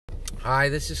Hi,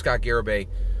 this is Scott Garibay,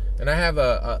 and I have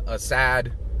a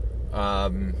sad,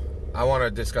 I want to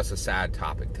discuss a sad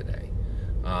topic today.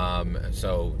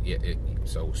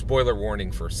 So spoiler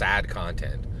warning for sad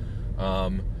content.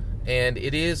 And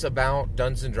it is about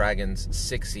Dungeons & Dragons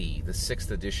 6e, the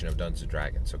 6th edition of Dungeons &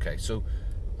 Dragons. Okay, so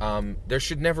there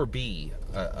should never be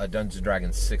a Dungeons &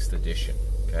 Dragons 6th edition,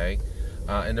 okay?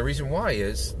 And the reason why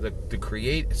is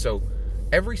so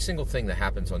every single thing that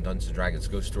happens on Dungeons & Dragons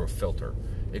goes through a filter.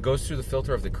 It goes through the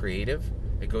filter of the creative,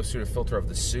 it goes through the filter of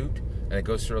the suit, and it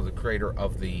goes through the creator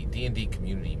of the D&D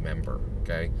community member,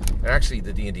 okay? And actually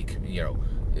the D&D,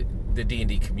 the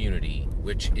D&D community,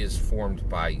 which is formed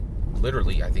by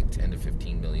literally, I think, 10 to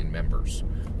 15 million members,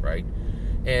 right?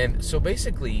 And so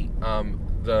basically,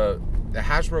 the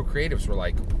Hasbro creatives were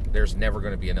like, there's never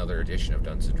going to be another edition of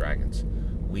Dungeons & Dragons.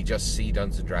 We just see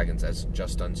Dungeons & Dragons as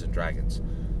just Dungeons & Dragons.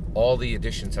 All the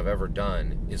editions have ever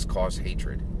done is cause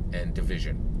hatred and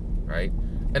division, right?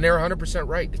 And they're 100%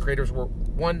 right. The creators were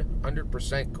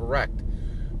 100% correct.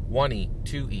 1E,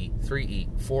 2E,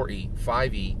 3E, 4E,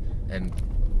 5E, and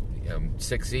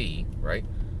 6E, right?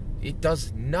 It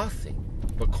does nothing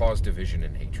but cause division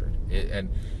and hatred.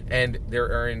 And there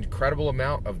are an incredible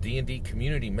amount of D&D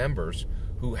community members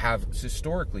who have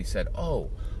historically said,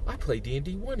 oh, I play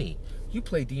D&D 1E. You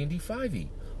play D&D 5E.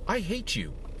 I hate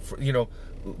you.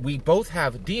 We both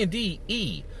have D&D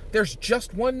E. There's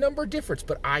just one number difference,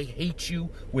 but I hate you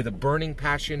with a burning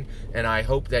passion, and I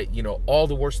hope that, all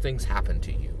the worst things happen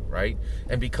to you, right?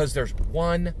 And because there's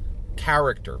one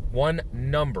character, one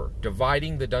number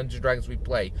dividing the Dungeons & Dragons we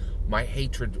play, my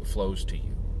hatred flows to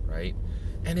you, right?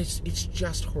 And it's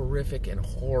just horrific and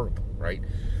horrible, right?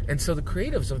 And so the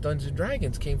creatives of Dungeons &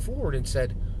 Dragons came forward and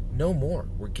said, no more.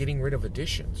 We're getting rid of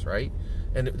editions, right?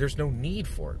 And there's no need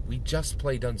for it. We just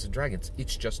play Dungeons & Dragons.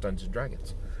 It's just Dungeons &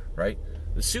 Dragons, right?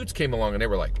 The suits came along and they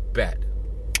were like, bet.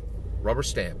 Rubber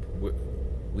stamp.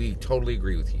 We totally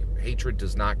agree with you. Hatred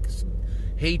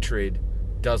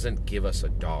doesn't give us a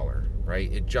dollar,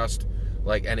 right? It just,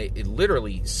 and it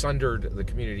literally sundered the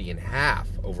community in half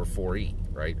over 4E,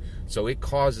 right? So it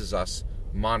causes us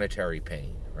monetary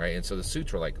pain, right? And so the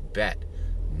suits were like, bet.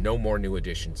 No more new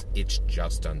editions. It's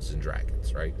just Dungeons &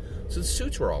 Dragons, right? So the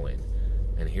suits were all in.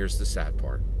 And here's the sad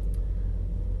part.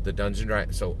 The Dungeons &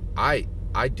 Dragons... So I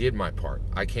did my part.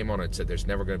 I came on and said there's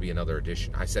never going to be another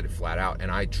edition. I said it flat out.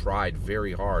 And I tried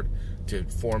very hard to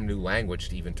form new language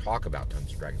to even talk about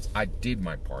Dungeons & Dragons. I did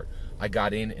my part. I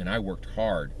got in and I worked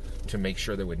hard to make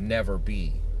sure there would never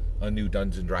be a new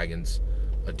Dungeons & Dragons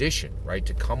edition, right?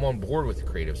 To come on board with the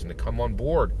creatives and to come on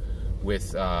board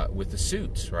with the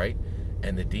suits, right?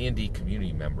 And the D&D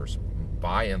community members,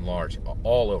 by and large,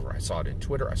 all over. I saw it in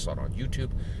Twitter, I saw it on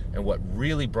YouTube, and what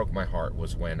really broke my heart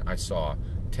was when I saw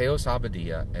Teos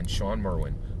Abadia and Sean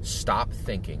Merwin stop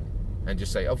thinking and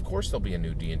just say, of course there'll be a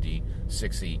new D&D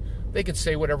 6e. They can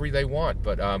say whatever they want,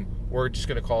 but we're just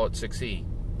going to call it 6e,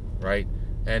 right?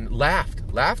 And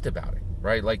laughed about it,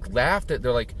 right?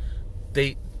 They're like,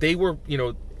 they were,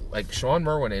 like Sean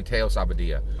Merwin and Teos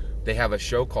Abadia, they have a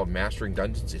show called Mastering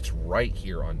Dungeons. It's right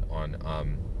here on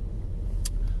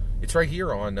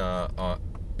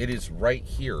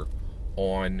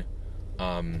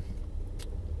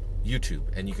YouTube,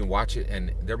 and you can watch it,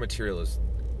 and their material is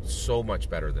so much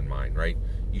better than mine, right?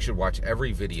 You should watch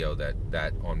every video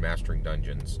that on Mastering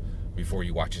Dungeons before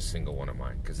you watch a single one of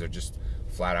mine, because they're just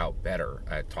flat out better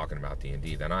at talking about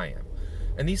D&D than I am.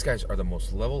 And these guys are the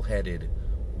most level-headed,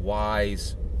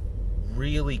 wise,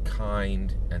 really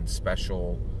kind and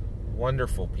special,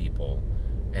 wonderful people.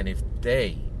 And if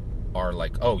they are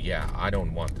like, oh yeah, I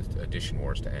don't want the edition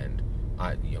wars to end,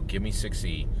 give me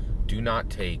 6e, do not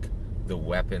take the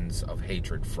weapons of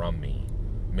hatred from me,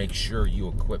 make sure you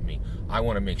equip me. I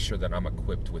want to make sure that I'm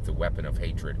equipped with the weapon of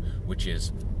hatred, which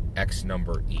is X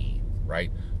number E,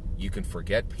 right? You can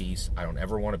forget peace. I don't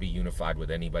ever want to be unified with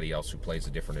anybody else who plays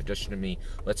a different edition of me.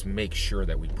 Let's make sure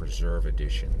that we preserve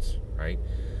editions, right?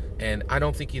 And I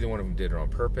don't think either one of them did it on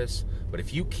purpose, but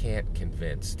if you can't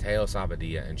convince Teos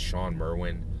Abadia and Sean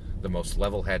Merwin, the most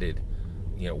level-headed,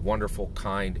 wonderful,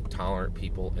 kind, tolerant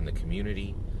people in the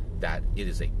community, that it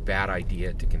is a bad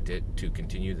idea to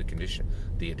continue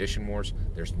the edition wars,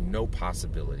 there's no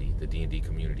possibility the D&D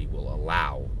community will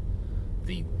allow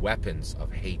the weapons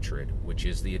of hatred, which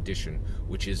is the edition,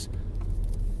 which is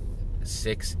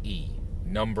 6E,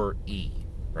 number E,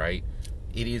 right?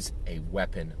 It is a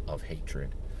weapon of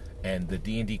hatred. And the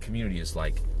D&D community is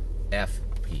like, F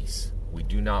peace. We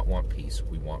do not want peace.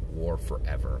 We want war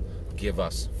forever. Give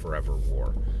us forever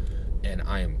war. And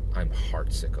I'm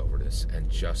heartsick over this and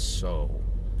just so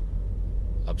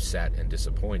upset and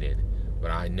disappointed. But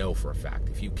I know for a fact,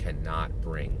 if you cannot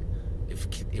bring,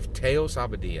 if Teos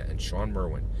Abadia and Sean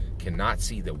Merwin cannot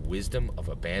see the wisdom of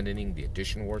abandoning the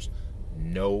Edition Wars,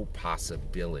 no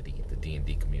possibility the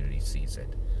D&D community sees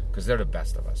it, because they're the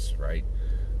best of us, right?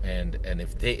 And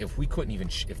if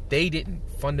they didn't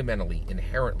fundamentally,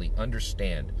 inherently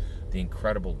understand the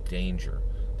incredible danger,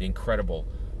 the incredible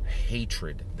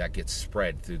hatred that gets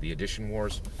spread through the Edition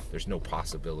Wars, there's no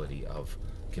possibility of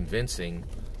convincing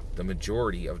the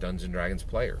majority of Dungeons and Dragons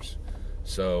players.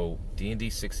 So D&D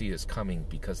 60 is coming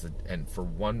because, and for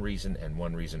one reason and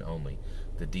one reason only,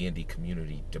 the D&D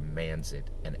community demands it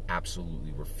and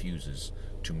absolutely refuses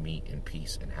to meet in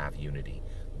peace and have unity.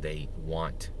 They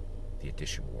want the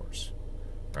Edition Wars,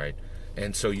 right?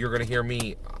 And so you're going to hear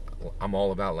me, I'm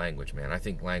all about language, man. I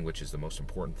think language is the most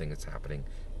important thing that's happening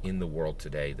in the world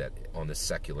today, that on the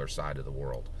secular side of the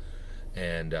world.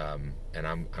 And I'm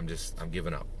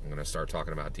giving up. I'm going to start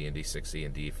talking about D&D 60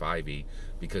 and D5e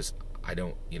because I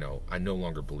no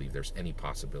longer believe there's any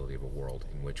possibility of a world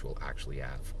in which we'll actually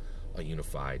have a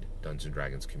unified Dungeons and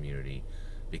Dragons community,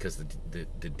 because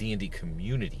the D&D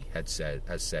community has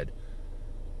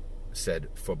said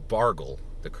for Bargle,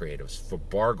 the creatives, for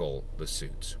Bargle, the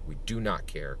suits, we do not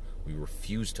care. We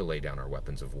refuse to lay down our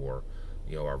weapons of war,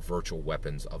 our virtual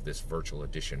weapons of this virtual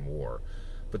edition war.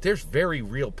 But there's very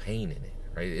real pain in it,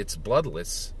 right? It's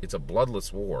bloodless. It's a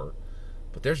bloodless war.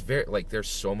 But there's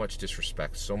so much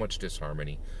disrespect, so much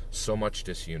disharmony, so much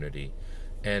disunity.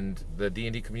 And the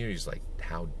D&D community is like,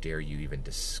 how dare you even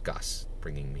discuss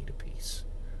bringing me to peace,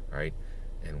 right?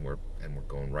 And we're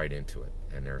going right into it.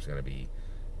 And there's going to be,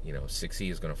 6E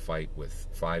is going to fight with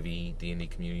 5E D&D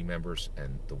community members,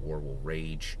 and the war will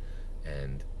rage,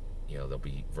 and there'll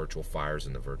be virtual fires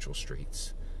in the virtual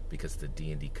streets because the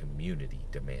D&D community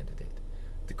demanded it.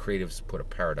 The creatives put a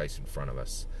paradise in front of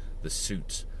us. The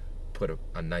suits put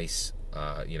a nice,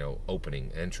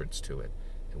 opening entrance to it,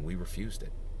 and we refused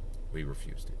it. We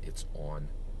refused it. It's on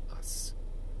us,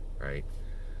 right?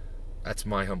 That's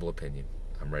my humble opinion.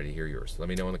 I'm ready to hear yours. Let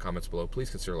me know in the comments below. Please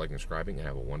consider liking and subscribing, and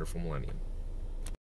have a wonderful millennium.